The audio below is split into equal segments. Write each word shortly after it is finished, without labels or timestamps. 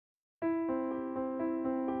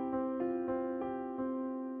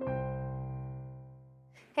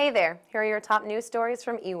Hey there, here are your top news stories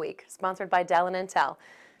from eWEEK, sponsored by Dell and Intel.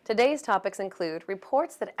 Today's topics include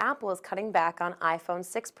reports that Apple is cutting back on iPhone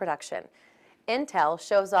 6 production. Intel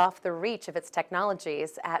shows off the reach of its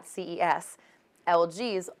technologies at CES.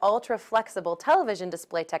 LG's ultra-flexible television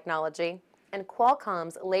display technology, and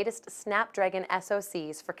Qualcomm's latest Snapdragon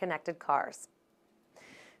SoCs for connected cars.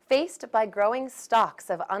 Faced by growing stocks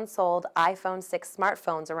of unsold iPhone 6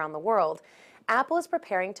 smartphones around the world, Apple is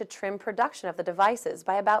preparing to trim production of the devices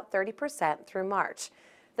by about 30% through March.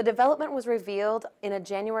 The development was revealed in a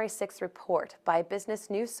January 6th report by business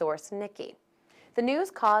news source Nikkei. The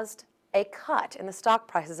news caused a cut in the stock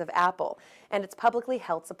prices of Apple and its publicly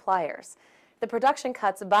held suppliers. The production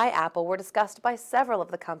cuts by Apple were discussed by several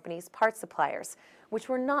of the company's parts suppliers, which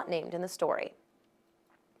were not named in the story.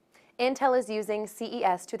 Intel is using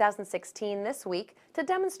CES 2016 this week to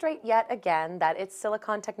demonstrate yet again that its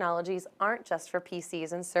silicon technologies aren't just for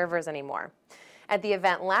PCs and servers anymore. At the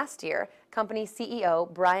event last year, company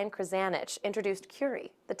CEO Brian Krzanich introduced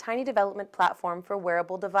Curie, the tiny development platform for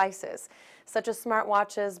wearable devices, such as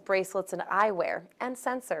smartwatches, bracelets, and eyewear, and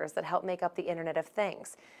sensors that help make up the Internet of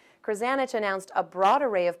Things. Krzanich announced a broad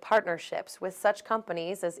array of partnerships with such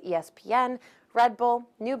companies as ESPN, Red Bull,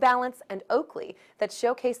 New Balance, and Oakley that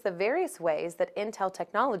showcase the various ways that Intel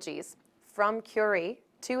technologies, from Curie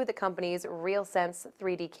to the company's RealSense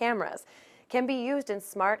 3D cameras, can be used in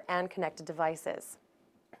smart and connected devices.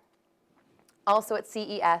 Also at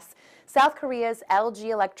CES, South Korea's LG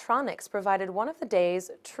Electronics provided one of the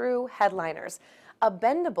day's true headliners, a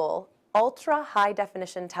bendable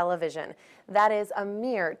ultra-high-definition television that is a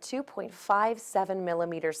mere 2.57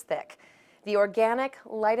 millimeters thick. The organic,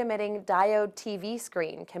 light-emitting diode TV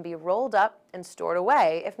screen can be rolled up and stored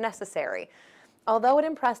away if necessary. Although it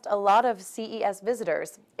impressed a lot of CES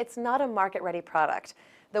visitors, it's not a market-ready product.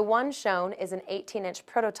 The one shown is an 18-inch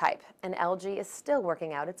prototype, and LG is still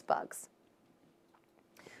working out its bugs.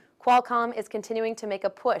 Qualcomm is continuing to make a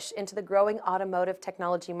push into the growing automotive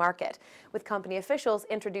technology market, with company officials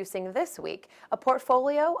introducing this week a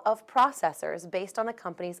portfolio of processors based on the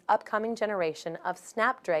company's upcoming generation of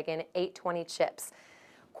Snapdragon 820 chips.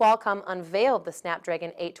 Qualcomm unveiled the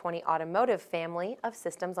Snapdragon 820 automotive family of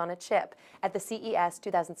systems on a chip at the CES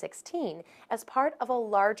 2016 as part of a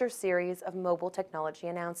larger series of mobile technology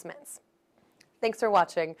announcements. Thanks for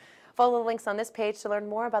watching. Follow the links on this page to learn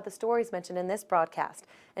more about the stories mentioned in this broadcast,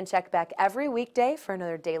 and check back every weekday for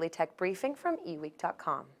another daily tech briefing from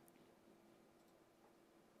eWEEK.com.